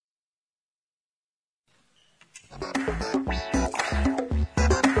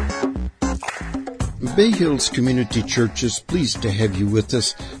Bay Hills Community Church is pleased to have you with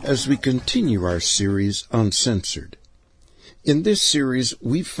us as we continue our series, Uncensored. In this series,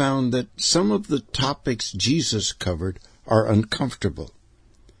 we've found that some of the topics Jesus covered are uncomfortable.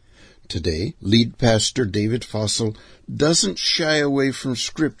 Today, lead pastor David Fossil doesn't shy away from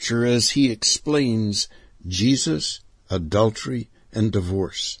Scripture as he explains Jesus, adultery, and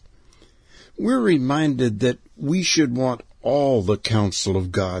divorce. We're reminded that we should want all the counsel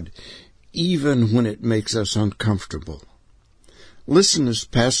of God, even when it makes us uncomfortable. Listen as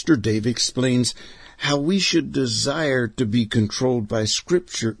Pastor Dave explains how we should desire to be controlled by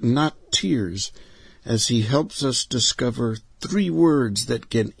Scripture, not tears, as he helps us discover 3 words that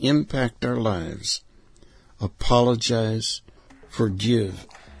can impact our lives: apologize, forgive,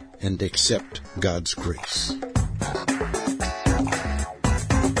 and accept God's grace.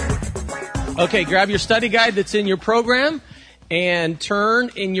 Okay, grab your study guide that's in your program and turn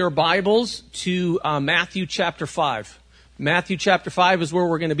in your Bibles to Matthew chapter 5. Matthew chapter 5 is where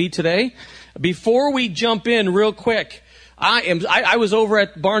we're going to be today. Before we jump in real quick, I was over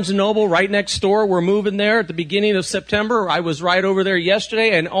at Barnes & Noble right next door. We're moving there at the beginning of September. I was right over there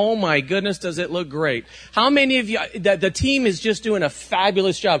yesterday, and oh my goodness, does it look great. How many of you, the team is just doing a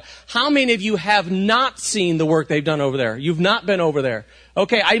fabulous job. How many of you have not seen the work they've done over there? You've not been over there.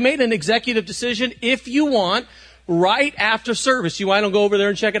 Okay, I made an executive decision. If you want, right after service, you want to go over there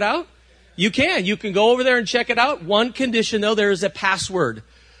and check it out? You can. You can go over there and check it out. One condition, though, there is a password.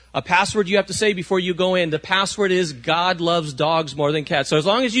 A password you have to say before you go in. The password is God loves dogs more than cats. So as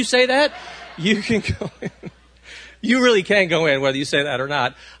long as you say that, you can go in. You really can go in, whether you say that or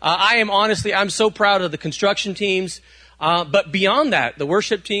not. I'm so proud of the construction teams. But beyond that, the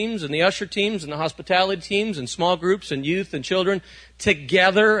worship teams and the usher teams and the hospitality teams and small groups and youth and children,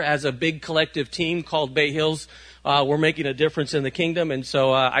 together as a big collective team called Bay Hills, we're making a difference in the kingdom. And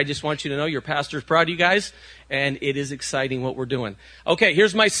so I just want you to know your pastor's proud of you guys, and it is exciting what we're doing. Okay,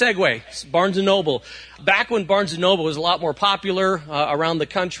 here's my segue. It's Barnes & Noble. Back when Barnes & Noble was a lot more popular around the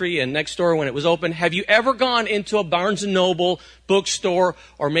country and next door when it was open, have you ever gone into a Barnes & Noble bookstore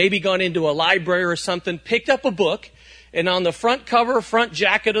or maybe gone into a library or something, picked up a book, and on the front cover, front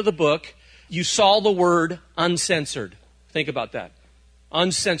jacket of the book, you saw the word uncensored? Think about that.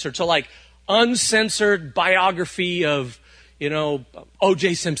 Uncensored. So like uncensored biography of,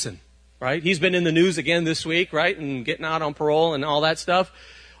 O.J. Simpson, right? He's been in the news again this week, right? And getting out on parole and all that stuff.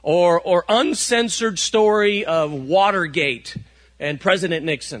 Or uncensored story of Watergate and President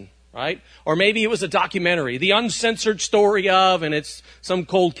Nixon, right? Or maybe it was a documentary, the uncensored story of, and it's some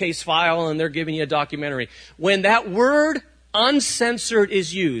cold case file and they're giving you a documentary. When that word uncensored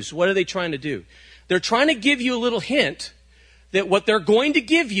is used, what are they trying to do? They're trying to give you a little hint that what they're going to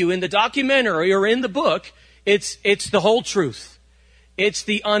give you in the documentary or in the book, it's the whole truth. It's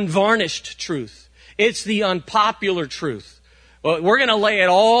the unvarnished truth. It's the unpopular truth. Well, we're going to lay it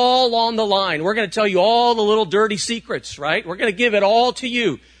all on the line. We're going to tell you all the little dirty secrets, right? We're going to give it all to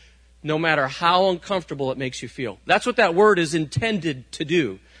you, no matter how uncomfortable it makes you feel. That's what that word is intended to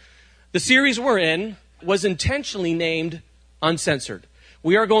do. The series we're in was intentionally named Uncensored.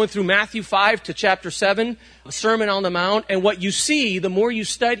 We are going through Matthew 5 to chapter 7, the Sermon on the Mount, and what you see, the more you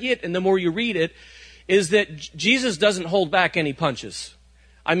study it and the more you read it, is that Jesus doesn't hold back any punches.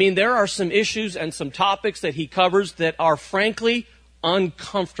 I mean, there are some issues and some topics that he covers that are frankly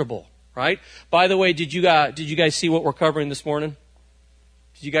uncomfortable, right? By the way, did you guys see what we're covering this morning?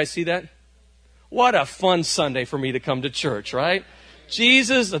 Did you guys see that? What a fun Sunday for me to come to church, right?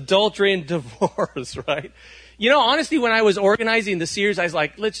 Jesus, adultery, and divorce, right? Honestly, when I was organizing the series, I was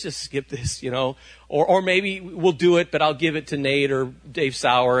like, let's just skip this, or maybe we'll do it, but I'll give it to Nate or Dave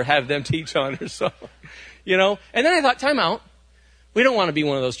Sauer, have them teach on or something, And then I thought, time out. We don't want to be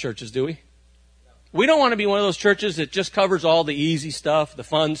one of those churches, do we? We don't want to be one of those churches that just covers all the easy stuff, the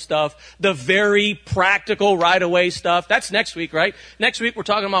fun stuff, the very practical right-away stuff. That's next week, right? Next week we're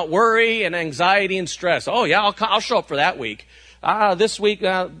talking about worry and anxiety and stress. Oh yeah, I'll show up for that week. This week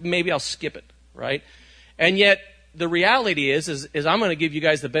maybe I'll skip it, right? And yet the reality is I'm going to give you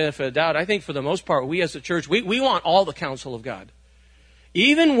guys the benefit of the doubt. I think for the most part, we as a church, we want all the counsel of God,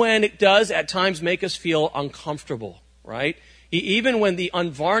 even when it does at times make us feel uncomfortable, right? Even when the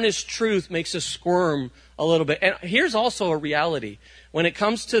unvarnished truth makes us squirm a little bit. And here's also a reality. When it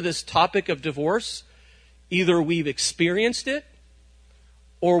comes to this topic of divorce, either we've experienced it,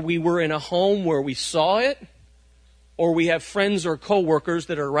 or we were in a home where we saw it, or we have friends or coworkers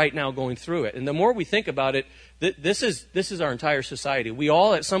that are right now going through it. And the more we think about it, this is our entire society. We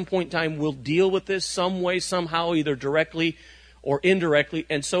all at some point in time will deal with this some way, somehow, either directly or indirectly.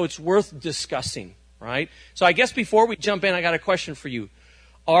 And so it's worth discussing, right? So I guess before we jump in, I got a question for you.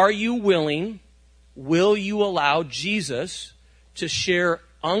 Are you willing, will you allow Jesus to share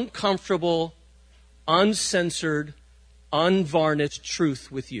uncomfortable, uncensored, unvarnished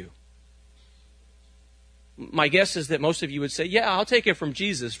truth with you? My guess is that most of you would say, yeah, I'll take it from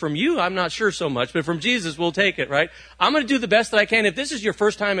Jesus. From you, I'm not sure so much, but from Jesus, we'll take it, right? I'm going to do the best that I can. If this is your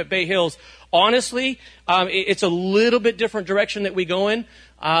first time at Bay Hills, honestly, it's a little bit different direction that we go in.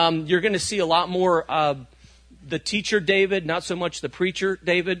 You're going to see a lot more the teacher David, not so much the preacher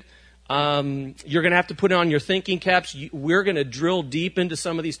David. You're going to have to put on your thinking caps. We're going to drill deep into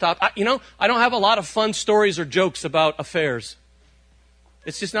some of these topics. I don't have a lot of fun stories or jokes about affairs.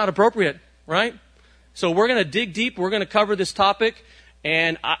 It's just not appropriate, right? So we're going to dig deep. We're going to cover this topic.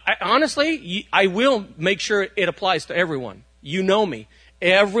 And honestly, I will make sure it applies to everyone. You know me.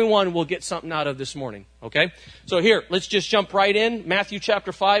 Everyone will get something out of this morning. Okay? So here, let's just jump right in. Matthew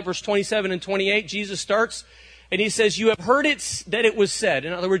chapter 5, verse 27 and 28. Jesus starts, and he says, you have heard it that it was said.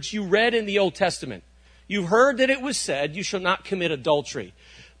 In other words, you read in the Old Testament. You've heard that it was said, you shall not commit adultery.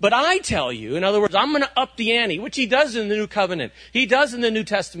 But I tell you, in other words, I'm going to up the ante, which he does in the New Covenant. He does in the New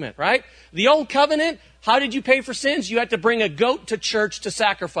Testament, right? The Old Covenant, how did you pay for sins? You had to bring a goat to church to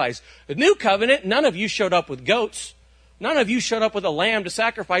sacrifice. The New Covenant, none of you showed up with goats. None of you showed up with a lamb to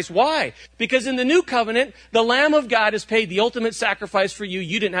sacrifice. Why? Because in the New Covenant, the Lamb of God has paid the ultimate sacrifice for you.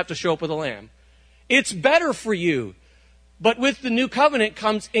 You didn't have to show up with a lamb. It's better for you. But with the New Covenant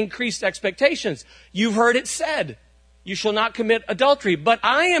comes increased expectations. You've heard it said, you shall not commit adultery. But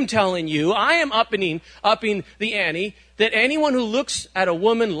I am telling you, I am upping the ante, that anyone who looks at a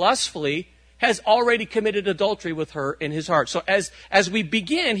woman lustfully has already committed adultery with her in his heart. So as we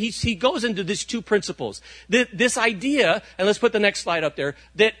begin, he goes into these two principles. This idea, and let's put the next slide up there,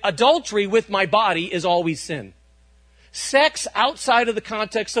 that adultery with my body is always sin. Sex outside of the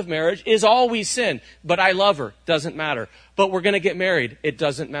context of marriage is always sin. But I love her. Doesn't matter. But we're going to get married. It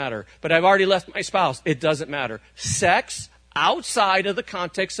doesn't matter. But I've already left my spouse. It doesn't matter. Sex outside of the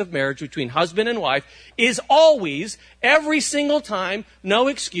context of marriage between husband and wife is always, every single time, no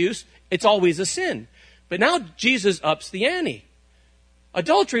excuse, it's always a sin. But now Jesus ups the ante.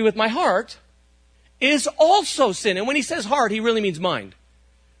 Adultery with my heart is also sin. And when he says heart, he really means mind.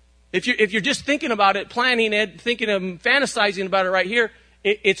 If you're just thinking about it, planning it, thinking of fantasizing about it right here,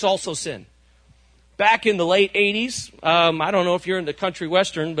 it's also sin. Back in the late 80s, I don't know if you're into country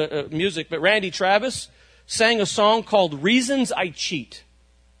western music, but Randy Travis sang a song called Reasons I Cheat.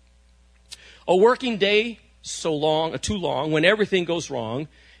 A working day so long, too long, when everything goes wrong,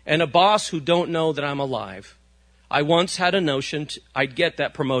 and a boss who don't know that I'm alive. I once had a notion I'd get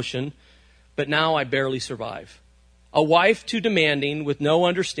that promotion, but now I barely survive. A wife too demanding with no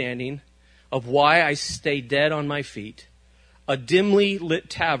understanding of why I stay dead on my feet. A dimly lit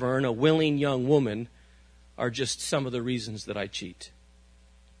tavern, a willing young woman are just some of the reasons that I cheat.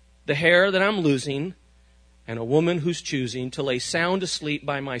 The hair that I'm losing and a woman who's choosing to lay sound asleep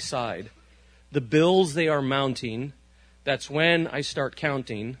by my side. The bills they are mounting, that's when I start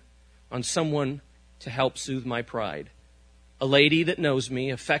counting on someone to help soothe my pride. A lady that knows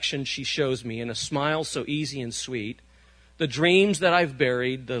me, affection she shows me, and a smile so easy and sweet. The dreams that I've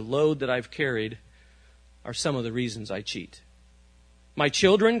buried, the load that I've carried, are some of the reasons I cheat. My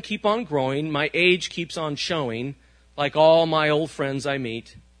children keep on growing, my age keeps on showing, like all my old friends I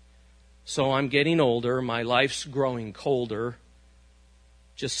meet. So I'm getting older, my life's growing colder,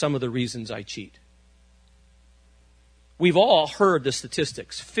 just some of the reasons I cheat. We've all heard the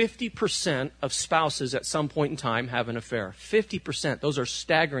statistics. 50% of spouses at some point in time have an affair. 50%. Those are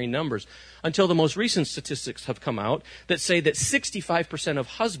staggering numbers. Until the most recent statistics have come out that say that 65% of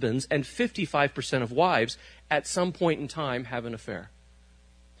husbands and 55% of wives at some point in time have an affair.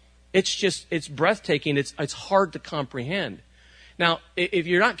 It's breathtaking. It's hard to comprehend. Now, if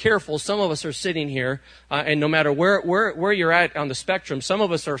you're not careful, some of us are sitting here, and no matter where you're at on the spectrum, some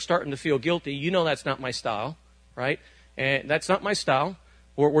of us are starting to feel guilty. You know that's not my style, right? And that's not my style.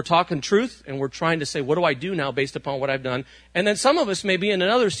 We're talking truth, and we're trying to say, what do I do now based upon what I've done? And then some of us may be in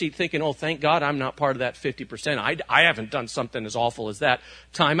another seat thinking, oh, thank God I'm not part of that 50%. I haven't done something as awful as that.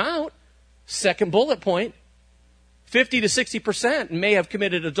 Time out. Second bullet point. 50 to 60% may have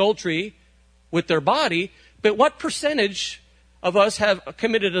committed adultery with their body, but what percentage of us have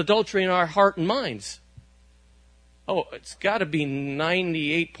committed adultery in our heart and minds? Oh, it's got to be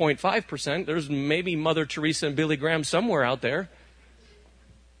 98.5%. There's maybe Mother Teresa and Billy Graham somewhere out there.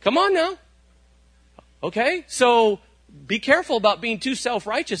 Come on now. Okay, so be careful about being too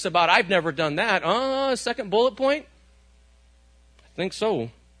self-righteous about, I've never done that. Second bullet point? I think so.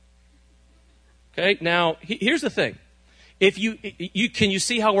 Okay, now, here's the thing. If can you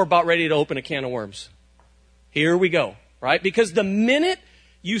see how we're about ready to open a can of worms? Here we go, right? Because the minute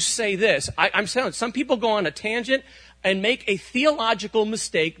you say this, I'm saying some people go on a tangent and make a theological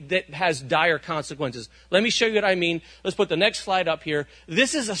mistake that has dire consequences. Let me show you what I mean. Let's put the next slide up here.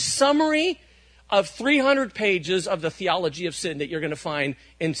 This is a summary of 300 pages of the theology of sin that you're going to find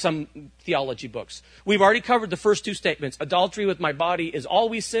in some theology books. We've already covered the first two statements. Adultery with my body is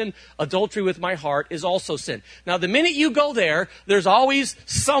always sin. Adultery with my heart is also sin. Now, the minute you go there, there's always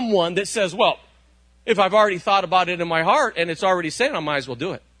someone that says, well, if I've already thought about it in my heart and it's already sin, I might as well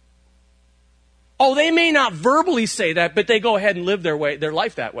do it. Oh, they may not verbally say that, but they go ahead and live their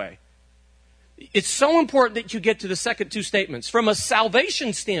life that way. It's so important that you get to the second two statements. From a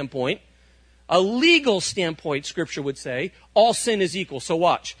salvation standpoint, a legal standpoint, Scripture would say, all sin is equal. So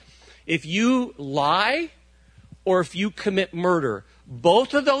watch. If you lie or if you commit murder,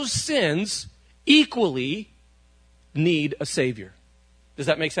 both of those sins equally need a Savior. Does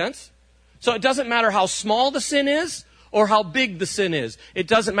that make sense? So it doesn't matter how small the sin is or how big the sin is. It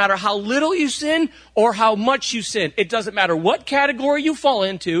doesn't matter how little you sin or how much you sin. It doesn't matter what category you fall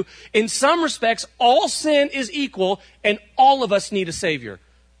into. In some respects, all sin is equal and all of us need a Savior.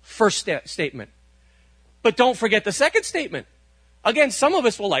 First statement. But don't forget the second statement. Again, some of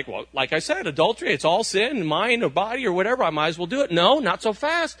us will like I said, adultery, it's all sin, mind or body or whatever, I might as well do it. No, not so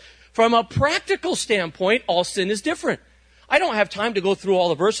fast. From a practical standpoint, all sin is different. I don't have time to go through all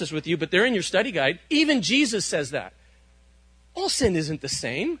the verses with you, but they're in your study guide. Even Jesus says that. All sin isn't the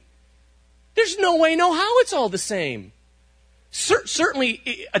same. There's no way, no how it's all the same.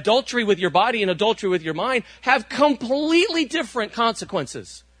 Certainly, adultery with your body and adultery with your mind have completely different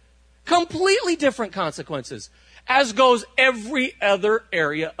consequences. Completely different consequences, as goes every other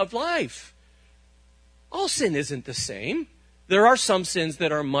area of life. All sin isn't the same. There are some sins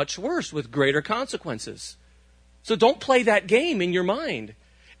that are much worse with greater consequences. So don't play that game in your mind.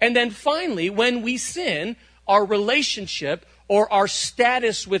 And then finally, when we sin, our relationship or our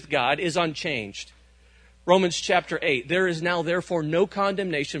status with God is unchanged. Romans chapter 8, there is now therefore no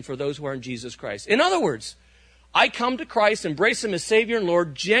condemnation for those who are in Jesus Christ. In other words, I come to Christ, embrace Him as Savior and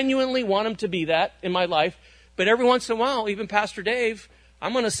Lord, genuinely want Him to be that in my life, but every once in a while, even Pastor Dave,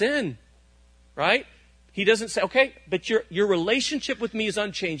 I'm going to sin, right? He doesn't say, okay, but your relationship with me is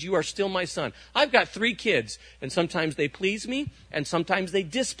unchanged. You are still my son. I've got 3 kids, and sometimes they please me, and sometimes they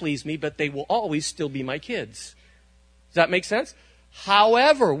displease me, but they will always still be my kids. Does that make sense?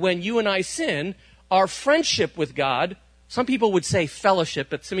 However, when you and I sin, our friendship with God, some people would say fellowship,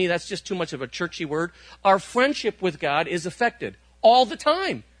 but to me that's just too much of a churchy word. Our friendship with God is affected all the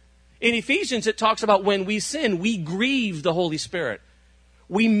time. In Ephesians, it talks about when we sin, we grieve the Holy Spirit.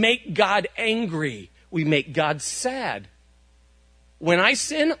 We make God angry. We make God sad. When I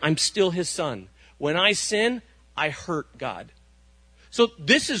sin, I'm still His son. When I sin, I hurt God. So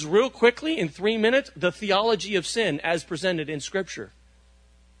this is real quickly, in 3 minutes, the theology of sin as presented in Scripture.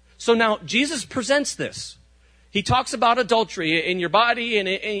 So now, Jesus presents this. He talks about adultery in your body and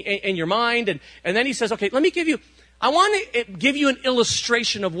in your mind, and then He says, okay, I want to give you an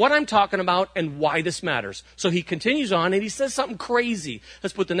illustration of what I'm talking about and why this matters. So He continues on, and He says something crazy.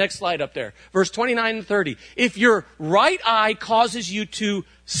 Let's put the next slide up there. Verse 29 and 30. If your right eye causes you to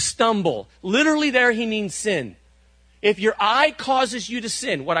stumble, literally there He means sin. If your eye causes you to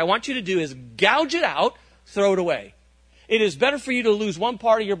sin, what I want you to do is gouge it out, throw it away. It is better for you to lose one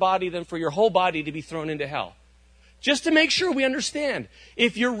part of your body than for your whole body to be thrown into hell. Just to make sure we understand,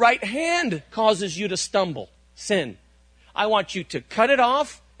 if your right hand causes you to stumble, sin, I want you to cut it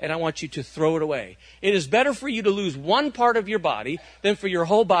off and I want you to throw it away. It is better for you to lose one part of your body than for your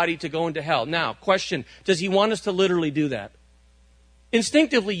whole body to go into hell. Now, question, does He want us to literally do that?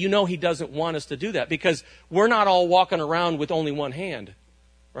 Instinctively, you know He doesn't want us to do that because we're not all walking around with only one hand,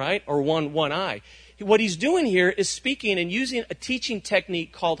 right? Or one eye. What He's doing here is speaking and using a teaching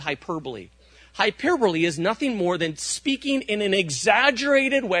technique called hyperbole. Hyperbole is nothing more than speaking in an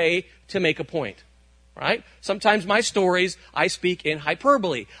exaggerated way to make a point, right? Sometimes my stories, I speak in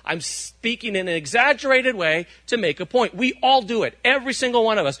hyperbole. I'm speaking in an exaggerated way to make a point. We all do it. Every single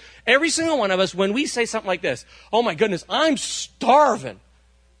one of us. Every single one of us, when we say something like this, oh my goodness, I'm starving.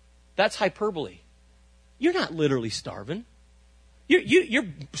 That's hyperbole. You're not literally starving. Your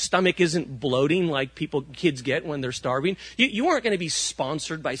stomach isn't bloating like kids get when they're starving. You aren't going to be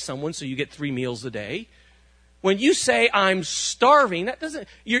sponsored by someone so you get 3 meals a day. When you say, I'm starving,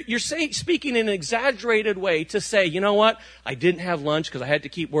 you're speaking in an exaggerated way to say, you know what? I didn't have lunch because I had to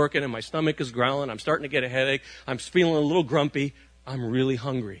keep working and my stomach is growling. I'm starting to get a headache. I'm feeling a little grumpy. I'm really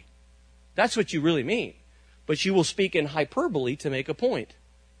hungry. That's what you really mean. But you will speak in hyperbole to make a point.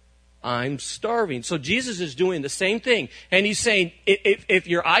 I'm starving. So Jesus is doing the same thing. And he's saying, if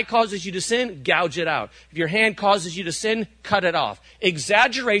your eye causes you to sin, gouge it out. If your hand causes you to sin, cut it off.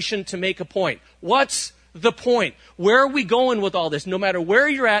 Exaggeration to make a point. What's the point? Where are we going with all this? No matter where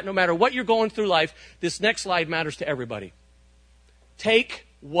you're at, no matter what you're going through life, this next slide matters to everybody. Take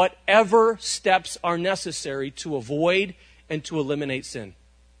whatever steps are necessary to avoid and to eliminate sin.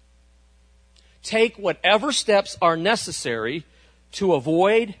 Take whatever steps are necessary to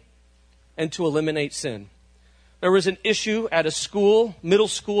avoid and to eliminate sin. There was an issue at a school, middle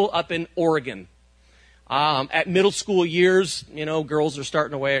school up in Oregon. At middle school years, girls are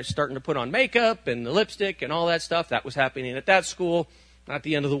starting to put on makeup and the lipstick and all that stuff. That was happening at that school. Not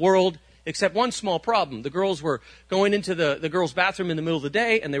the end of the world, except one small problem. The girls were going into the girls' bathroom in the middle of the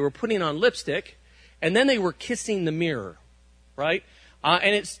day, and they were putting on lipstick, and then they were kissing the mirror, right?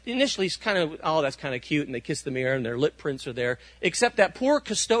 And it's initially kind of, that's kind of cute, and they kiss the mirror, and their lip prints are there. Except that poor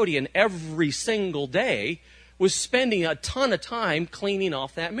custodian every single day was spending a ton of time cleaning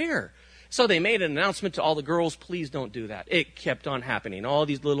off that mirror. So they made an announcement to all the girls, please don't do that. It kept on happening, all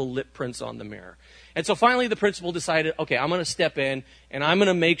these little lip prints on the mirror. And so finally the principal decided, okay, I'm going to step in, and I'm going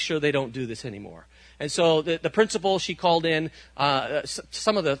to make sure they don't do this anymore. And so the principal, she called in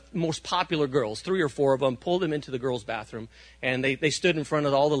some of the most popular girls, 3 or 4 of them, pulled them into the girls' bathroom, and they stood in front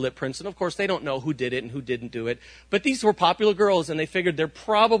of all the lip prints. And, of course, they don't know who did it and who didn't do it. But these were popular girls, and they figured they're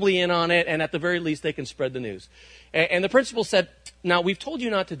probably in on it, and at the very least they can spread the news. And the principal said, now, we've told you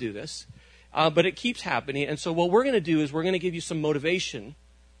not to do this, but it keeps happening. And so what we're going to do is we're going to give you some motivation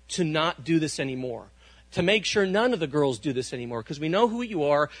to not do this anymore, to make sure none of the girls do this anymore, because we know who you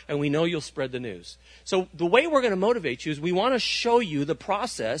are and we know you'll spread the news. So the way we're going to motivate you is we want to show you the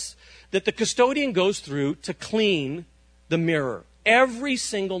process that the custodian goes through to clean the mirror every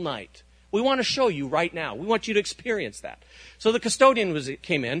single night. We want to show you right now. We want you to experience that. So the custodian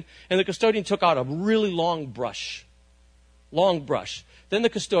came in, and the custodian took out a really long brush. Then the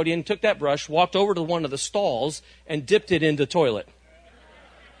custodian took that brush, walked over to one of the stalls, and dipped it into the toilet.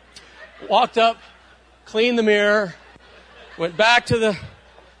 Walked up, cleaned the mirror, went back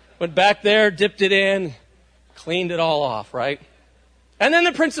there, dipped it in, cleaned it all off, right? And then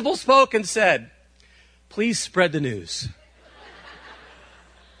the principal spoke and said, please spread the news.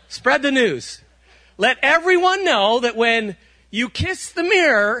 Spread the news. Let everyone know that when you kiss the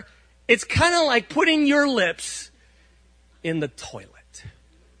mirror, it's kind of like putting your lips in the toilet.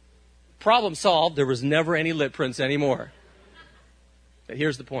 Problem solved. There was never any lip prints anymore. But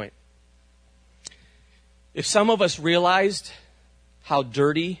here's the point. If some of us realized how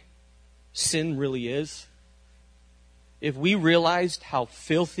dirty sin really is, if we realized how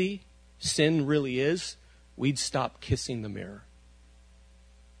filthy sin really is, we'd stop kissing the mirror.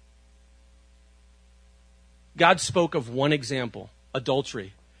 God spoke of one example,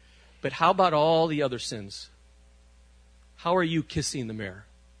 adultery. But how about all the other sins? How are you kissing the mirror?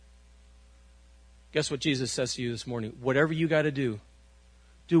 Guess what Jesus says to you this morning? Whatever you got to do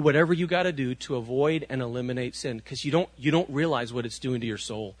whatever you got to do to avoid and eliminate sin, because you don't realize what it's doing to your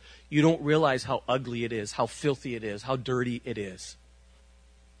soul. You don't realize how ugly it is, how filthy it is, how dirty it is.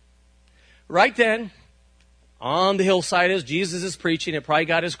 Right then, on the hillside as Jesus is preaching, it probably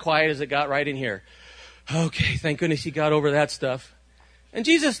got as quiet as it got right in here. Okay, thank goodness he got over that stuff. And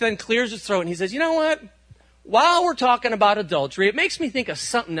Jesus then clears his throat and he says, you know what? While we're talking about adultery, it makes me think of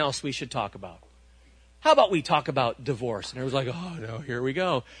something else we should talk about. How about we talk about divorce? And everyone's like, oh no, here we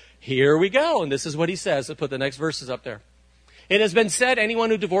go. Here we go. And this is what he says. Let's put the next verses up there. It has been said,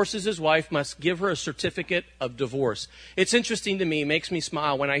 anyone who divorces his wife must give her a certificate of divorce. It's interesting to me, makes me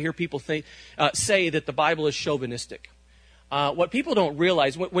smile when I hear people say that the Bible is chauvinistic. What people don't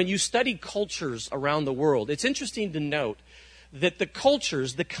realize, when you study cultures around the world, it's interesting to note that the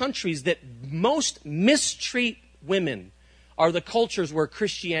cultures, the countries that most mistreat women are the cultures where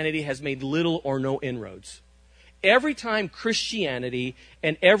Christianity has made little or no inroads. Every time Christianity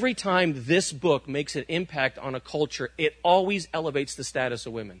and every time this book makes an impact on a culture, it always elevates the status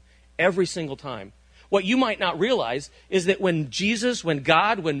of women. Every single time. What you might not realize is that when Jesus, when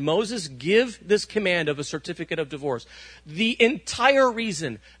God, when Moses give this command of a certificate of divorce, the entire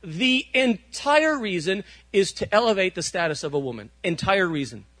reason is to elevate the status of a woman. Entire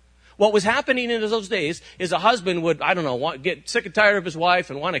reason. What was happening in those days is a husband would, get sick and tired of his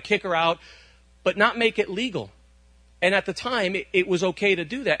wife and want to kick her out, but not make it legal. And at the time, it was okay to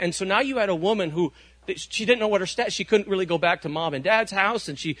do that. And so now you had a woman who, she didn't know what her status, she couldn't really go back to mom and dad's house,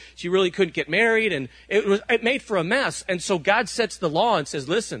 and she really couldn't get married, and it made for a mess. And so God sets the law and says,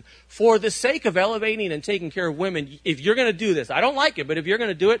 listen, for the sake of elevating and taking care of women, if you're going to do this, I don't like it, but if you're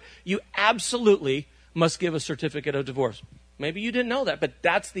going to do it, you absolutely must give a certificate of divorce. Maybe you didn't know that, but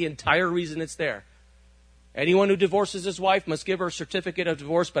that's the entire reason it's there. Anyone who divorces his wife must give her a certificate of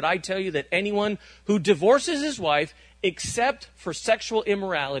divorce, but I tell you that anyone who divorces his wife, except for sexual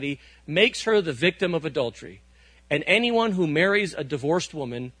immorality, makes her the victim of adultery. And anyone who marries a divorced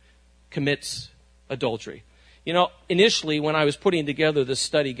woman commits adultery. You know, initially when I was putting together this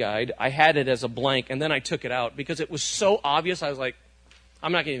study guide, I had it as a blank, and then I took it out because it was so obvious. I was like,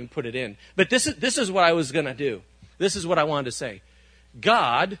 I'm not going to even put it in. But this is what I was going to do. This is what I wanted to say.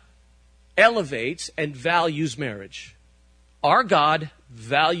 God elevates and values marriage. Our God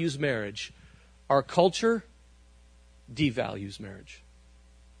values marriage. Our culture devalues marriage.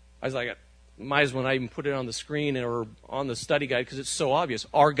 I was like, might as well not even put it on the screen or on the study guide because it's so obvious.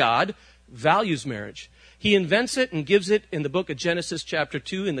 Our God values marriage. He invents it and gives it in the book of Genesis chapter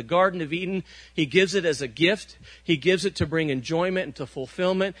 2 in the Garden of Eden. He gives it as a gift. He gives it to bring enjoyment and to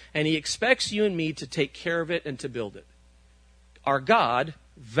fulfillment. And he expects you and me to take care of it and to build it. Our God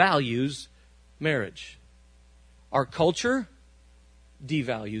values marriage. Our culture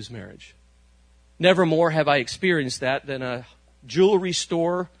devalues marriage. Never more have I experienced that than a jewelry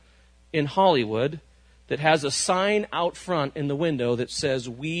store in Hollywood that has a sign out front in the window that says,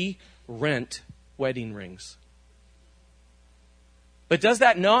 "We rent wedding rings." But does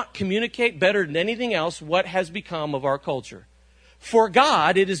that not communicate better than anything else what has become of our culture? For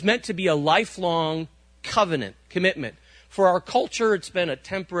God, it is meant to be a lifelong covenant, commitment. For our culture, it's been a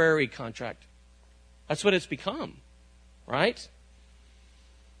temporary contract. That's what it's become, right?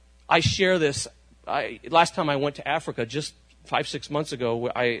 I share this. Last time I went to Africa, just 5-6 months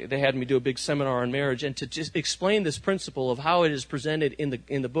ago, they had me do a big seminar on marriage, and to just explain this principle of how it is presented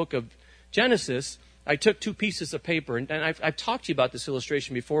in the book of Genesis, I took 2 pieces of paper, and I've talked to you about this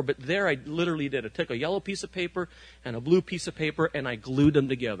illustration before, but there I literally did. I took a yellow piece of paper and a blue piece of paper, and I glued them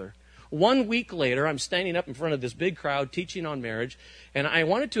together. 1 week later, I'm standing up in front of this big crowd teaching on marriage, and I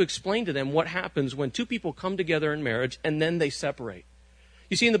wanted to explain to them what happens when 2 people come together in marriage and then they separate.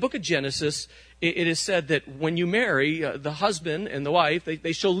 You see, in the book of Genesis, it is said that when you marry, the husband and the wife,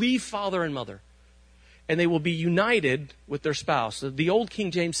 they shall leave father and mother, and they will be united with their spouse. The old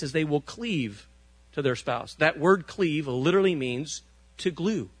King James says they will cleave to their spouse. That word cleave literally means to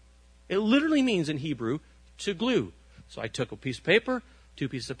glue. It literally means in Hebrew to glue. So I took a piece of paper, 2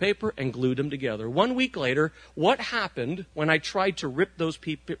 pieces of paper, and glued them together. 1 week later, what happened when I tried to rip those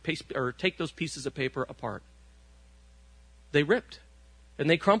take those pieces of paper apart? They ripped. And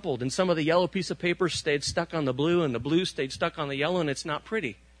they crumpled, and some of the yellow piece of paper stayed stuck on the blue, and the blue stayed stuck on the yellow, and it's not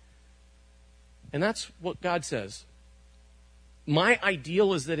pretty. And that's what God says. My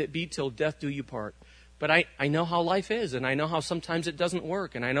ideal is that it be till death do you part. But I know how life is, and I know how sometimes it doesn't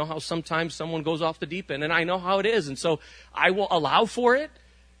work, and I know how sometimes someone goes off the deep end, and I know how it is. And so I will allow for it.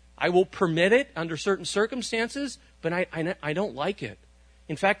 I will permit it under certain circumstances, but I don't like it.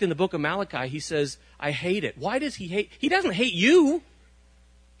 In fact, in the book of Malachi, he says, I hate it. Why does he hate? He doesn't hate you.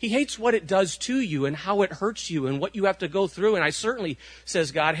 He hates what it does to you and how it hurts you and what you have to go through. And I certainly,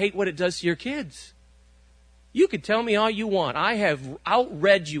 says God, hate what it does to your kids. You could tell me all you want. I have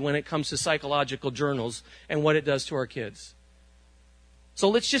outread you when it comes to psychological journals and what it does to our kids. So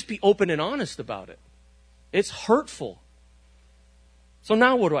let's just be open and honest about it. It's hurtful. So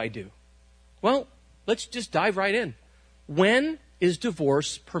now what do? Well, let's just dive right in. When is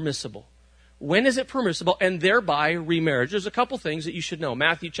divorce permissible? When is it permissible and thereby remarriage? There's a couple things that you should know.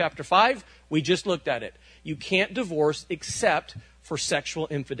 Matthew chapter 5, we just looked at it. You can't divorce except for sexual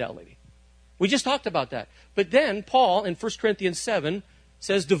infidelity. We just talked about that. But then Paul in 1 Corinthians 7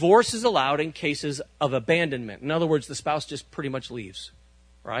 says divorce is allowed in cases of abandonment. In other words, the spouse just pretty much leaves,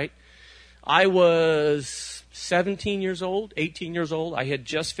 right? I was 17 years old, 18 years old. I had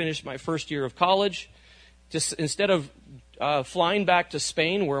just finished my first year of college. Just instead of flying back to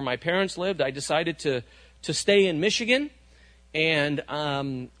Spain where my parents lived, I decided to stay in Michigan and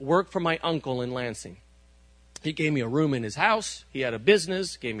work for my uncle in Lansing. He gave me a room in his house. He had a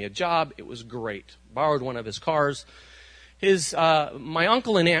business, gave me a job. It was great. Borrowed one of his cars. My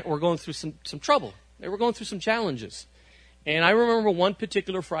uncle and aunt were going through some trouble. They were going through some challenges. And I remember one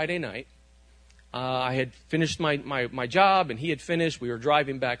particular Friday night, I had finished my job and he had finished. We were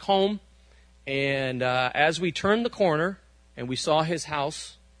driving back home. And as we turned the corner and we saw his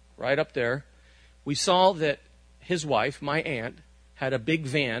house right up there, we saw that his wife, my aunt, had a big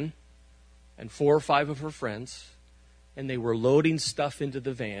van and 4 or 5 of her friends, and they were loading stuff into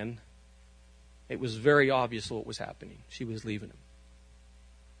the van. It was very obvious what was happening. She was leaving him.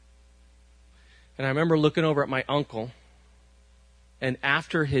 And I remember looking over at my uncle, and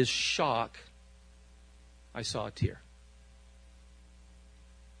after his shock, I saw a tear.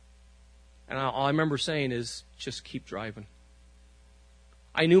 And all I remember saying is, just keep driving.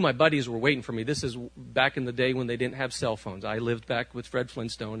 I knew my buddies were waiting for me. This is back in the day when they didn't have cell phones. I lived back with Fred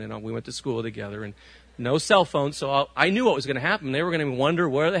Flintstone, and we went to school together, and no cell phones, so I knew what was going to happen. They were going to wonder,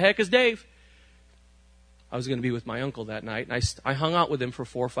 where the heck is Dave? I was going to be with my uncle that night, and I hung out with him for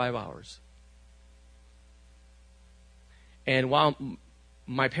 4 or 5 hours. And while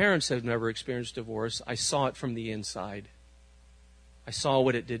my parents have never experienced divorce, I saw it from the inside. I saw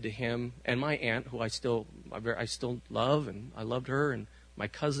what it did to him and my aunt, who I still love, and I loved her, and my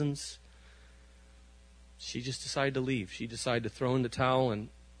cousins. She just decided to leave. She decided to throw in the towel, and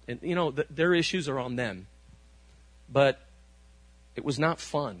their issues are on them. But it was not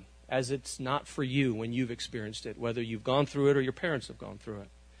fun, as it's not for you when you've experienced it, whether you've gone through it or your parents have gone through it.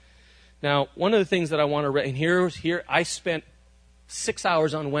 Now, one of the things that I want to read, and here I spent 6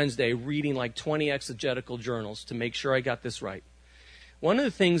 hours on Wednesday reading like 20 exegetical journals to make sure I got this right. One of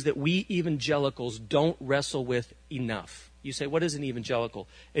the things that we evangelicals don't wrestle with enough. You say, what is an evangelical?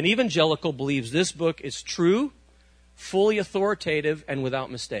 An evangelical believes this book is true, fully authoritative, and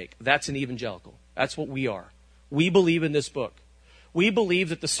without mistake. That's an evangelical. That's what we are. We believe in this book. We believe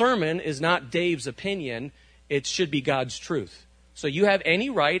that the sermon is not Dave's opinion. It should be God's truth. So you have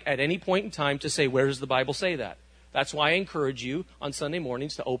any right at any point in time to say, where does the Bible say that? That's why I encourage you on Sunday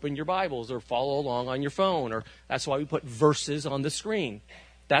mornings to open your Bibles or follow along on your phone, or that's why we put verses on the screen.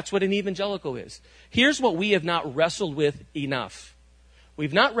 That's what an evangelical is. Here's what we have not wrestled with enough.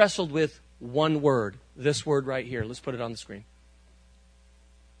 We've not wrestled with one word, this word right here. Let's put it on the screen.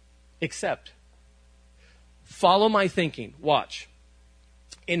 Except. Follow my thinking. Watch.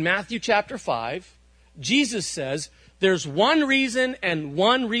 In Matthew chapter 5, Jesus says, there's one reason and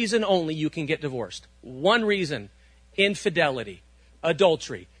one reason only you can get divorced. One reason. Infidelity.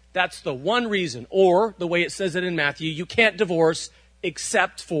 Adultery. That's the one reason. Or, the way it says it in Matthew, you can't divorce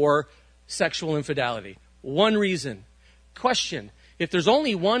except for sexual infidelity. One reason. Question. If there's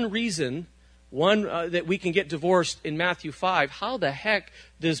only one reason, that we can get divorced in Matthew 5, how the heck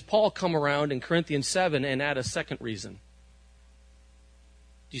does Paul come around in Corinthians 7 and add a second reason?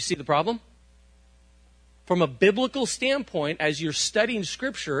 Do you see the problem? From a biblical standpoint, as you're studying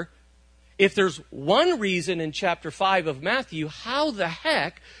Scripture, if there's one reason in chapter 5 of Matthew, how the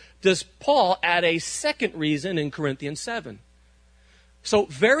heck does Paul add a second reason in Corinthians 7? So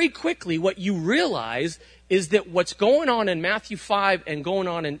very quickly, what you realize is that what's going on in Matthew 5 and going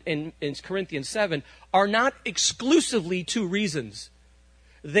on in Corinthians 7 are not exclusively two reasons.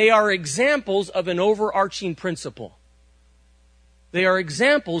 They are examples of an overarching principle. They are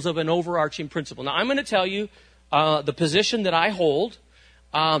examples of an overarching principle. Now, I'm going to tell you the position that I hold.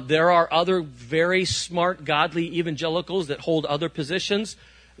 There are other very smart, godly evangelicals that hold other positions.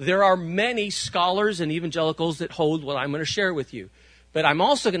 There are many scholars and evangelicals that hold what I'm going to share with you. But I'm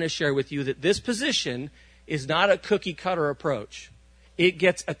also going to share with you that this position is not a cookie-cutter approach. It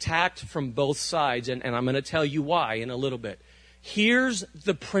gets attacked from both sides, and I'm going to tell you why in a little bit. Here's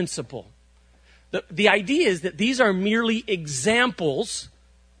the principle. The idea is that these are merely examples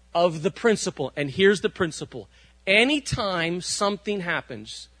of the principle. And here's the principle. Anytime something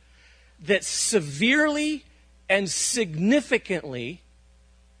happens that severely and significantly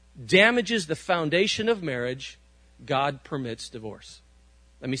damages the foundation of marriage, God permits divorce.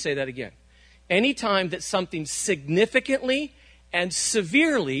 Let me say that again. Anytime that something significantly and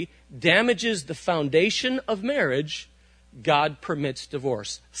severely damages the foundation of marriage, God permits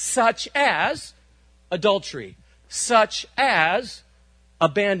divorce. Such as adultery, such as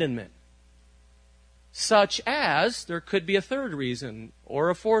abandonment, such as there could be a third reason or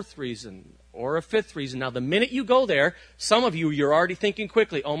a fourth reason or a fifth reason. Now, the minute you go there, some of you, you're already thinking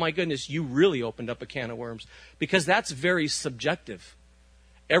quickly, oh my goodness, you really opened up a can of worms, because that's very subjective.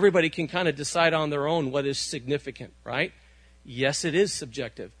 Everybody can kind of decide on their own what is significant, right? Yes, it is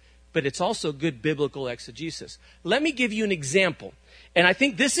subjective, but it's also good biblical exegesis. Let me give you an example. And I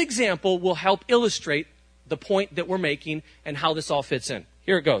think this example will help illustrate the point that we're making and how this all fits in.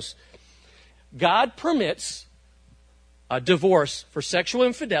 Here it goes. God permits a divorce for sexual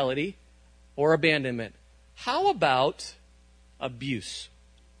infidelity or abandonment. How about abuse?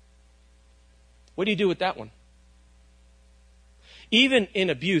 What do you do with that one? Even in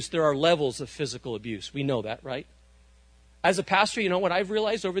abuse, there are levels of physical abuse. We know that, right? As a pastor, you know what I've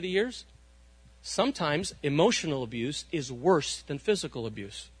realized over the years? Sometimes emotional abuse is worse than physical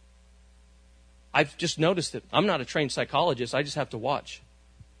abuse. I've just noticed it. I'm not a trained psychologist. I just have to watch.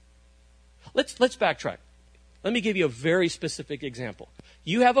 Let's backtrack. Let me give you a very specific example.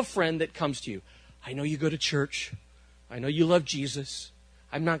 You have a friend that comes to you. I know you go to church. I know you love Jesus.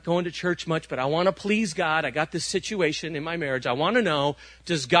 I'm not going to church much, but I want to please God. I got this situation in my marriage. I want to know,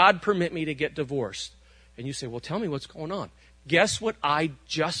 does God permit me to get divorced? And you say, well, tell me what's going on. Guess what I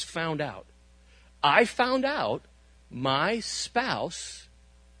just found out? I found out my spouse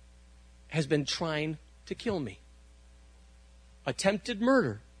has been trying to kill me. Attempted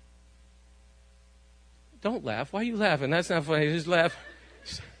murder. Don't laugh. Why are you laughing? That's not funny. Just laugh.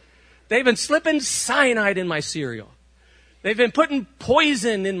 They've been slipping cyanide in my cereal. They've been putting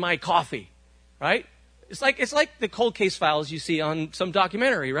poison in my coffee, right? It's like the cold case files you see on some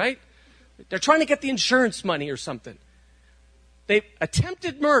documentary, right? They're trying to get the insurance money or something. They've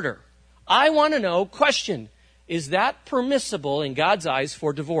attempted murder. I want to know, question, is that permissible in God's eyes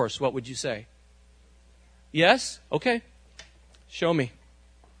for divorce? What would you say? Yes? Okay. Show me.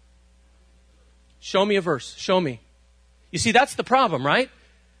 Show me a verse. Show me. You see, that's the problem, right?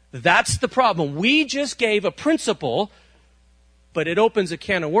 That's the problem. We just gave a principle, but it opens a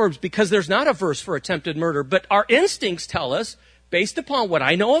can of worms because there's not a verse for attempted murder. But our instincts tell us, based upon what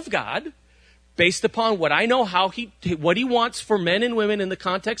I know of God, based upon what I know what he wants for men and women in the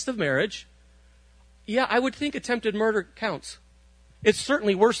context of marriage, yeah, I would think attempted murder counts. It's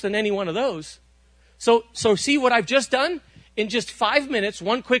certainly worse than any one of those. So see what I've just done? In just 5 minutes,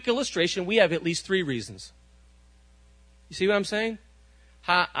 one quick illustration, we have at least 3 reasons. You see what I'm saying?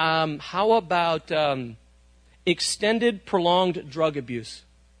 How about extended, prolonged drug abuse?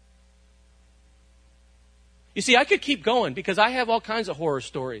 You see, I could keep going because I have all kinds of horror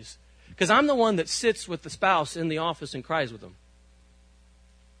stories. Because I'm the one that sits with the spouse in the office and cries with them.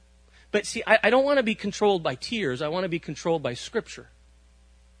 But see, I don't want to be controlled by tears. I want to be controlled by Scripture.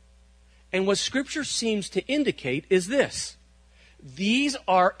 And what Scripture seems to indicate is this. These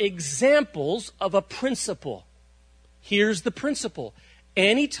are examples of a principle. Here's the principle.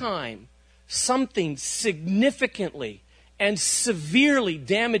 Anytime something significantly and severely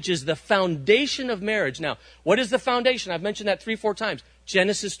damages the foundation of marriage. Now, what is the foundation? I've mentioned that 3-4 times.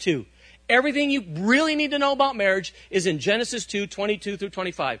 Genesis 2. Everything you really need to know about marriage is in Genesis 2, 22 through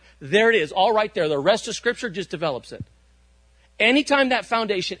 25. There it is, all right there. The rest of Scripture just develops it. Anytime that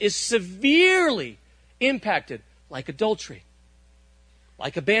foundation is severely impacted, like adultery,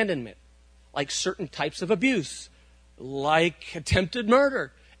 like abandonment, like certain types of abuse, like attempted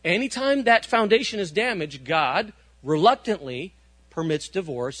murder, anytime that foundation is damaged, God reluctantly permits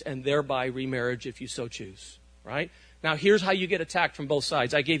divorce and thereby remarriage if you so choose, right? Now, here's how you get attacked from both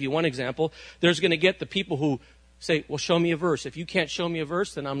sides. I gave you one example. There's going to get the people who say, well, show me a verse. If you can't show me a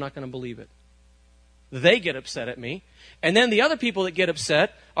verse, then I'm not going to believe it. They get upset at me. And then the other people that get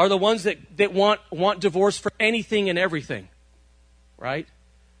upset are the ones that want divorce for anything and everything, right?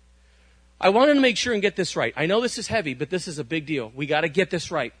 I wanted to make sure and get this right. I know this is heavy, but this is a big deal. We got to get this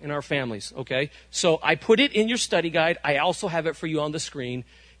right in our families, okay? So I put it in your study guide. I also have it for you on the screen.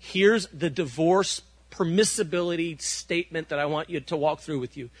 Here's the divorce permissibility statement that I want you to walk through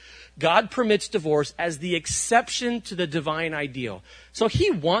with you. God permits divorce as the exception to the divine ideal. So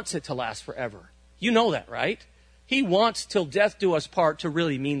he wants it to last forever. You know that, right? He wants till death do us part to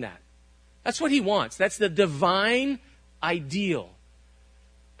really mean that. That's what he wants. That's the divine ideal.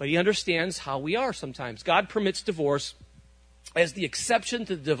 But he understands how we are sometimes. God permits divorce as the exception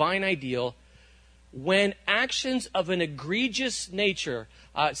to the divine ideal when actions of an egregious nature,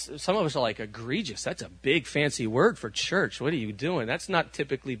 some of us are like, egregious, that's a big fancy word for church. What are you doing? That's not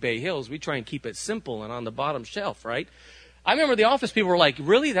typically Bay Hills. We try and keep it simple and on the bottom shelf, right? I remember the office people were like,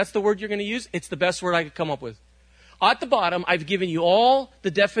 really? That's the word you're going to use? It's the best word I could come up with. At the bottom, I've given you all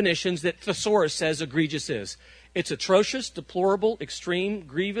the definitions that Thesaurus says egregious is. It's atrocious, deplorable, extreme,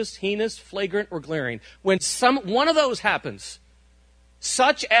 grievous, heinous, flagrant, or glaring. When one of those happens,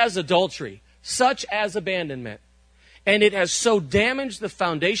 such as adultery, such as abandonment, and it has so damaged the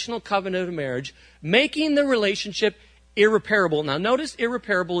foundational covenant of marriage, making the relationship irreparable. Now notice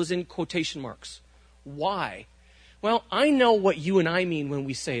irreparable is in quotation marks. Why? Well, I know what you and I mean when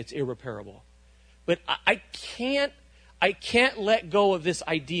we say it's irreparable. But I can't let go of this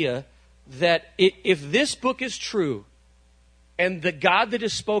idea that if this book is true and the God that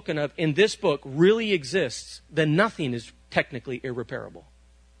is spoken of in this book really exists, then nothing is technically irreparable.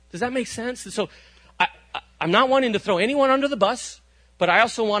 Does that make sense? So I'm not wanting to throw anyone under the bus, but I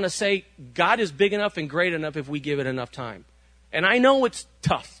also want to say God is big enough and great enough if we give it enough time. And I know it's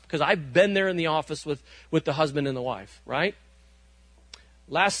tough because I've been there in the office with the husband and the wife, right?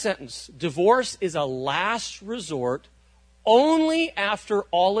 Last sentence. Divorce is a last resort only after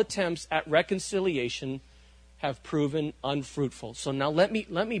all attempts at reconciliation have proven unfruitful. So now let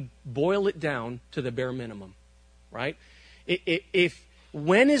me boil it down to the bare minimum, right?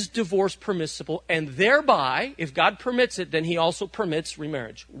 When is divorce permissible? And thereby, if God permits it, then he also permits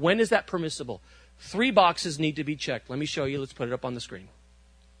remarriage. When is that permissible? 3 boxes need to be checked. Let me show you. Let's put it up on the screen.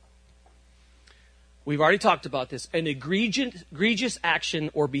 We've already talked about this. An egregious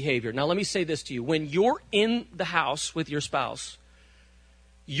action or behavior. Now, let me say this to you. When you're in the house with your spouse,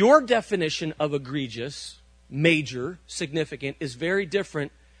 your definition of egregious, major, significant is very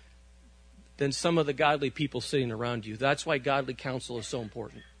different than some of the godly people sitting around you. That's why godly counsel is so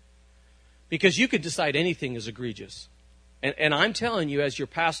important. Because you could decide anything is egregious. And I'm telling you, as your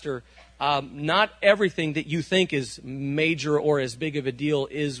pastor, not everything that you think is major or as big of a deal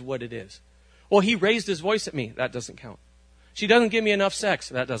is what it is. Well, he raised his voice at me. That doesn't count. She doesn't give me enough sex.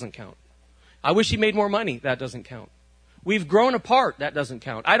 That doesn't count. I wish he made more money. That doesn't count. We've grown apart. That doesn't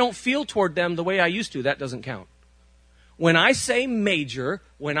count. I don't feel toward them the way I used to. That doesn't count. When I say major,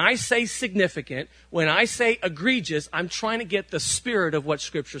 when I say significant, when I say egregious, I'm trying to get the spirit of what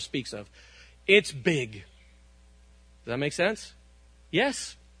Scripture speaks of. It's big. Does that make sense?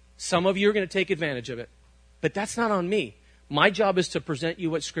 Yes. Some of you are going to take advantage of it. But that's not on me. My job is to present you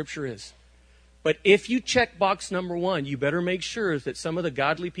what Scripture is. But if you check box number 1, you better make sure that some of the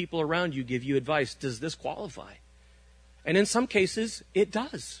godly people around you give you advice. Does this qualify? And in some cases, it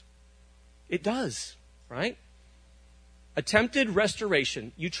does. It does, right? Attempted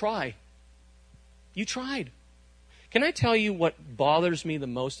restoration. You try. You tried. Can I tell you what bothers me the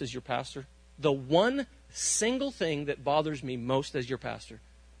most as your pastor? The one single thing that bothers me most as your pastor.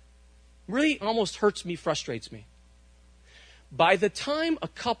 Really almost hurts me, frustrates me. By the time a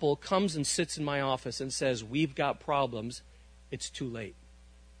couple comes and sits in my office and says, we've got problems, it's too late.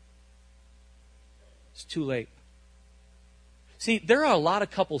 It's too late. See, there are a lot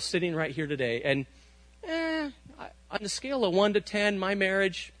of couples sitting right here today, and on the scale of 1 to 10, my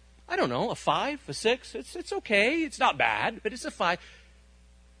marriage, I don't know, a 5, a 6, it's okay. It's not bad, but it's a 5.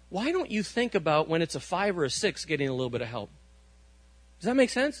 Why don't you think about when it's a 5 or a 6 getting a little bit of help? Does that make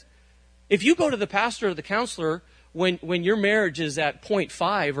sense? If you go to the pastor or the counselor when your marriage is at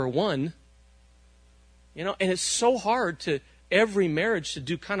 0.5 or 1, and it's so hard to every marriage to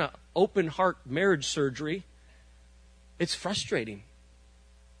do kind of open heart marriage surgery, it's frustrating.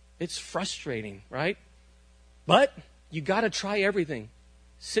 It's frustrating, right? But you got to try everything.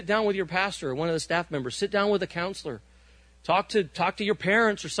 Sit down with your pastor or one of the staff members. Sit down with a counselor. Talk to your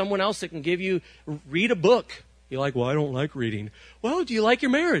parents or someone else that can read a book. You're like, well, I don't like reading. Well, do you like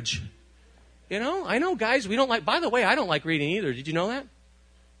your marriage? I know guys, we don't like, by the way, I don't like reading either. Did you know that?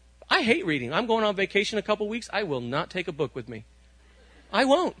 I hate reading. I'm going on vacation a couple weeks. I will not take a book with me. I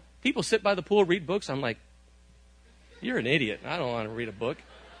won't. People sit by the pool, read books. I'm like, you're an idiot. I don't want to read a book.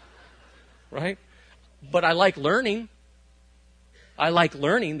 Right? But I like learning.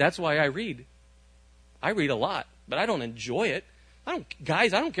 That's why I read. I read a lot, but I don't enjoy it.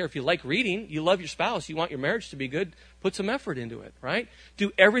 Guys, I don't care if you like reading. You love your spouse. You want your marriage to be good. Put some effort into it, right?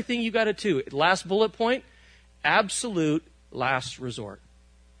 Do everything you got to do. Last bullet point, absolute last resort.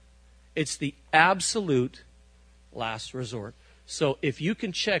 It's the absolute last resort. So if you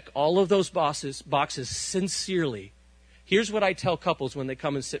can check all of those boxes sincerely, here's what I tell couples when they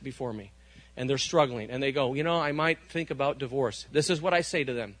come and sit before me and they're struggling and they go, I might think about divorce. This is what I say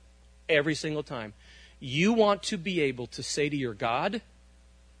to them every single time. You want to be able to say to your God,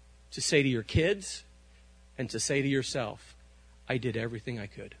 to say to your kids, and to say to yourself, I did everything I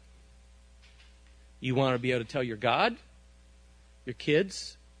could. You want to be able to tell your God, your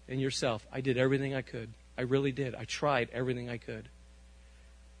kids, and yourself, I did everything I could. I really did. I tried everything I could.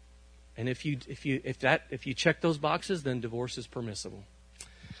 And if you check those boxes, then divorce is permissible.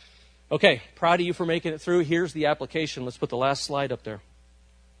 Okay, proud of you for making it through. Here's the application. Let's put the last slide up there.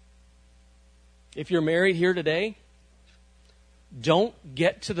 If you're married here today, don't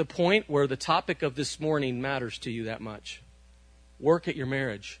get to the point where the topic of this morning matters to you that much. Work at your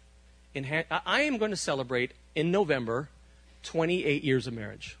marriage. I am going to celebrate in November 28 years of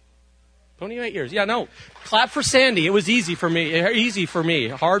marriage. 28 years. Yeah, no. Clap for Sandy. It was easy for me.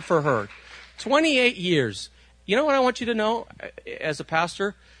 Hard for her. 28 years. You know what I want you to know as a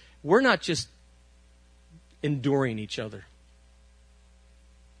pastor? We're not just enduring each other.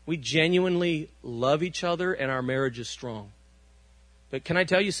 We genuinely love each other and our marriage is strong. But can I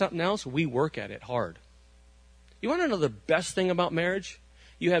tell you something else? We work at it hard. You want to know the best thing about marriage?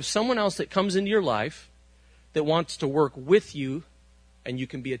 You have someone else that comes into your life that wants to work with you and you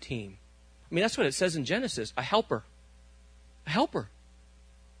can be a team. I mean, that's what it says in Genesis, a helper. A helper.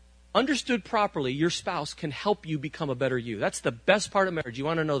 Understood properly, your spouse can help you become a better you. That's the best part of marriage. You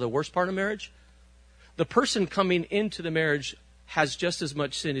want to know the worst part of marriage? The person coming into the marriage has just as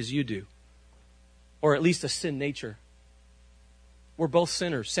much sin as you do, or at least a sin nature. We're both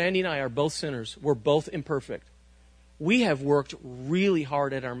sinners. Sandy and I are both sinners. We're both imperfect. We have worked really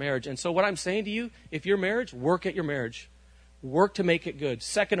hard at our marriage. And so what I'm saying to you, if you're married, work at your marriage. Work to make it good.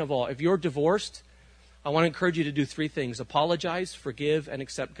 Second of all, if you're divorced, I want to encourage you to do 3 things: apologize, forgive, and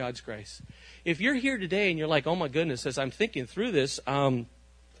accept God's grace. If you're here today and you're like, oh my goodness, as I'm thinking through this, I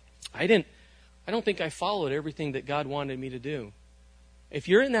don't think I followed everything that God wanted me to do. If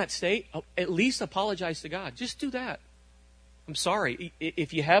you're in that state, at least apologize to God. Just do that. I'm sorry.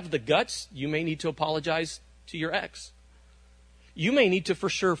 If you have the guts, you may need to apologize to your ex. You may need to for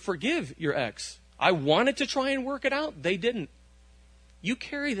sure forgive your ex. I wanted to try and work it out. They didn't. You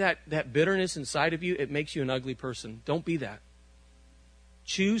carry that bitterness inside of you. It makes you an ugly person. Don't be that.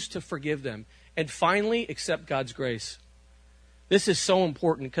 Choose to forgive them. And finally, accept God's grace. This is so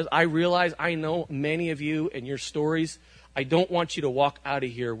important because I realize, I know many of you and your stories. I don't want you to walk out of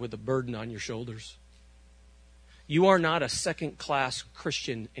here with a burden on your shoulders. You are not a second-class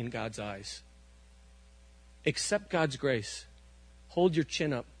Christian in God's eyes. Accept God's grace. Hold your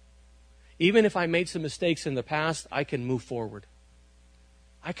chin up. Even if I made some mistakes in the past, I can move forward.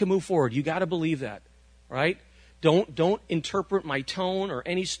 I can move forward. You got to believe that, right? Don't interpret my tone or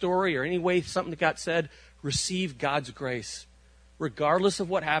any story or any way something that got said. Receive God's grace. Regardless of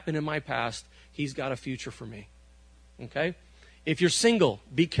what happened in my past, He's got a future for me. Okay? If you're single,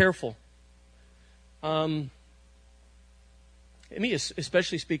 be careful. Let me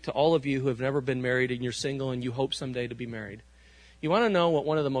especially speak to all of you who have never been married and you're single and you hope someday to be married. You want to know what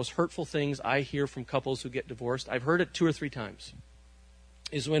one of the most hurtful things I hear from couples who get divorced? I've heard it 2 or 3 times.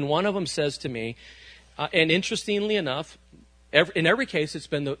 Is when one of them says to me, and interestingly enough, in every case it's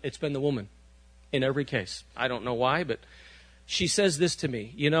been the woman. In every case, I don't know why, but she says this to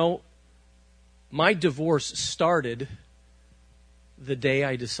me. You know, my divorce started the day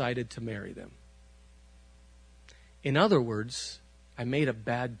I decided to marry them. In other words, I made a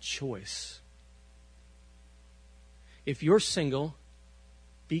bad choice. If you're single,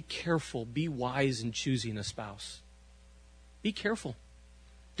 be careful, be wise in choosing a spouse. Be careful.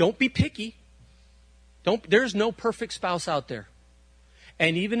 Don't be picky. There's no perfect spouse out there.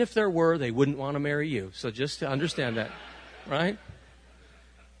 And even if there were, they wouldn't want to marry you. So just to understand that, right?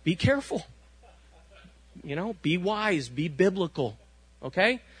 Be careful. You know, be wise, be biblical.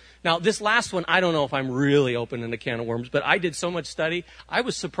 Okay? Now, this last one, I don't know if I'm really opening a can of worms, but I did so much study, I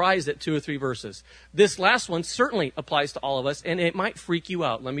was surprised at 2 or 3 verses. This last one certainly applies to all of us, and it might freak you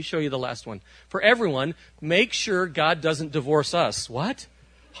out. Let me show you the last one. For everyone, make sure God doesn't divorce us. What?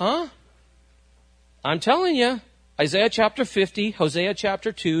 Huh? I'm telling you, Isaiah chapter 50, Hosea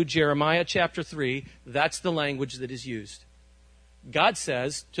chapter 2, Jeremiah chapter 3, that's the language that is used. God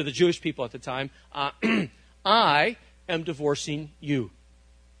says to the Jewish people at the time, I am divorcing you.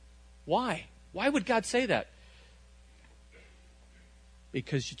 Why? Why would God say that?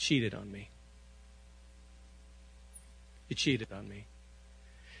 Because you cheated on me. You cheated on me.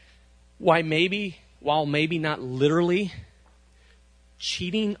 While maybe not literally,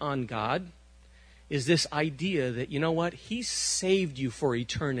 cheating on God is this idea that, you know what, He saved you for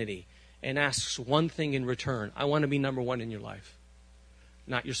eternity and asks one thing in return. I want to be number one in your life.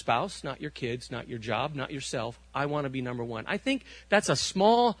 Not your spouse, not your kids, not your job, not yourself. I want to be number one. I think that's a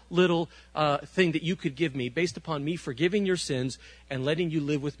small little thing that you could give me based upon me forgiving your sins and letting you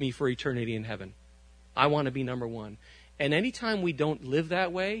live with me for eternity in heaven. I want to be number one. And anytime we don't live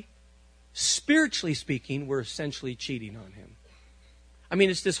that way, spiritually speaking, we're essentially cheating on Him. I mean,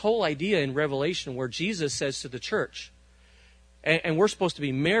 it's this whole idea in Revelation where Jesus says to the church, and we're supposed to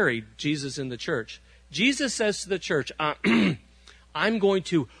be married, Jesus in the church. Jesus says to the church, I'm going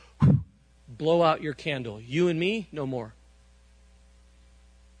to blow out your candle. You and me, no more.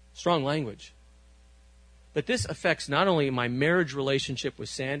 Strong language. But this affects not only my marriage relationship with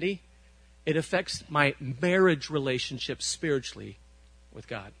Sandy, it affects my marriage relationship spiritually with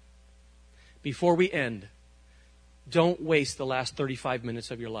God. Before we end, don't waste the last 35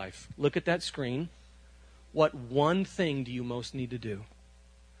 minutes of your life. Look at that screen. What one thing do you most need to do?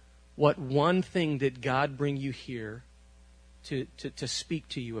 What one thing did God bring you here to speak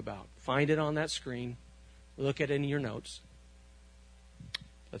to you about? Find it on that screen. Look at it in your notes.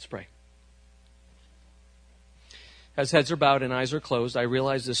 Let's pray. As heads are bowed and eyes are closed, I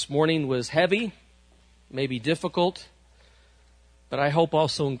realize this morning was heavy, maybe difficult, but I hope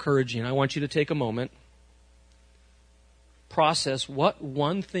also encouraging. I want you to take a moment. Process, what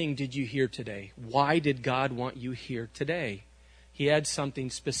one thing did you hear today? Why did God want you here today? He had something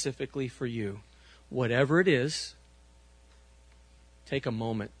specifically for you. Whatever it is, take a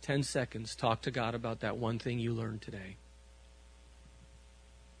moment, 10 seconds, talk to God about that one thing you learned today.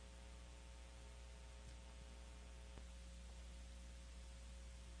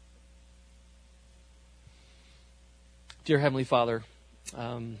 Dear Heavenly Father,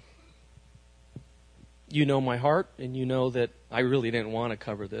 you know my heart, and you know that I really didn't want to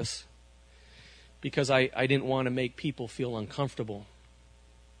cover this. because I didn't want to make people feel uncomfortable.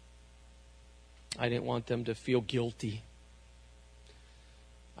 I didn't want them to feel guilty.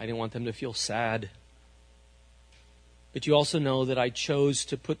 I didn't want them to feel sad. But you also know that I chose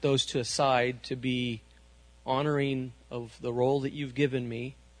to put those to aside to be honoring of the role that you've given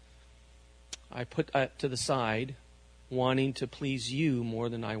me. I put that to the side, wanting to please you more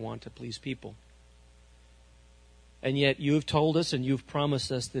than I want to please people. And yet you have told us and you've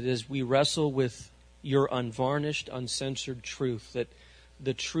promised us that as we wrestle with your unvarnished, uncensored truth, that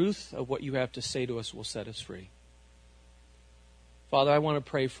the truth of what you have to say to us will set us free. Father, I want to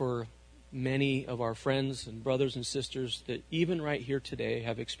pray for many of our friends and brothers and sisters that even right here today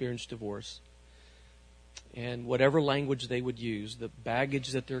have experienced divorce. And whatever language they would use, the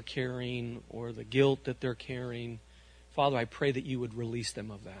baggage that they're carrying or the guilt that they're carrying, Father, I pray that you would release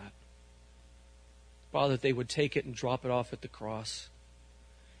them of that. Father, that they would take it and drop it off at the cross.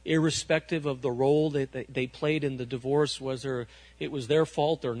 Irrespective of the role that they played in the divorce, whether it was their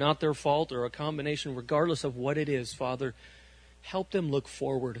fault or not their fault or a combination, regardless of what it is, Father, help them look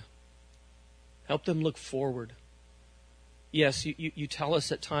forward. Help them look forward. Yes, you tell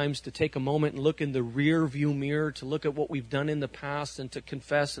us at times to take a moment and look in the rear view mirror, to look at what we've done in the past and to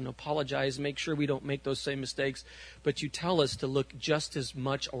confess and apologize, make sure we don't make those same mistakes. But you tell us to look just as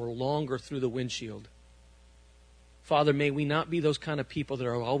much or longer through the windshield. Father, may we not be those kind of people that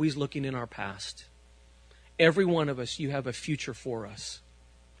are always looking in our past. Every one of us, you have a future for us.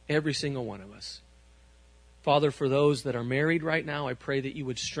 Every single one of us. Father, for those that are married right now, I pray that you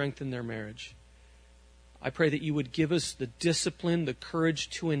would strengthen their marriage. I pray that you would give us the discipline, the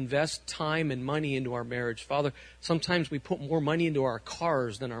courage to invest time and money into our marriage. Father, sometimes we put more money into our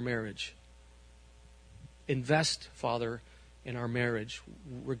cars than our marriage. Invest, Father, in our marriage,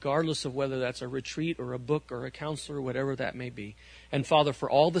 regardless of whether that's a retreat or a book or a counselor, whatever that may be. And Father, for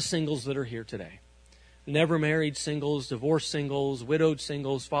all the singles that are here today, never married singles, divorced singles, widowed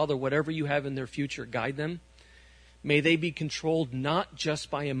singles, Father, whatever you have in their future, guide them. May they be controlled not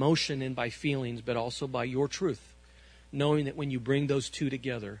just by emotion and by feelings, but also by your truth, knowing that when you bring those two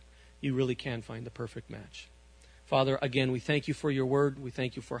together, you really can find the perfect match. Father, again, we thank you for your word. We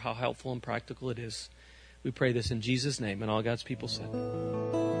thank you for how helpful and practical it is. We pray this in Jesus' name, and all God's people said.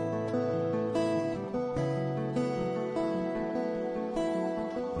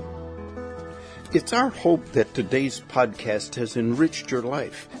 It's our hope that today's podcast has enriched your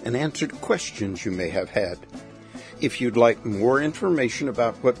life and answered questions you may have had. If you'd like more information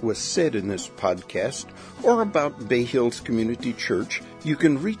about what was said in this podcast or about Bay Hills Community Church, you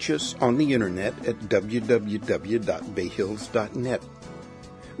can reach us on the internet at www.bayhills.net.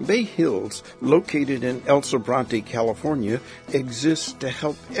 Bay Hills, located in El Sobrante, California, exists to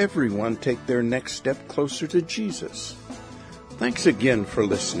help everyone take their next step closer to Jesus. Thanks again for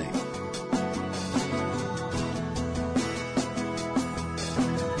listening.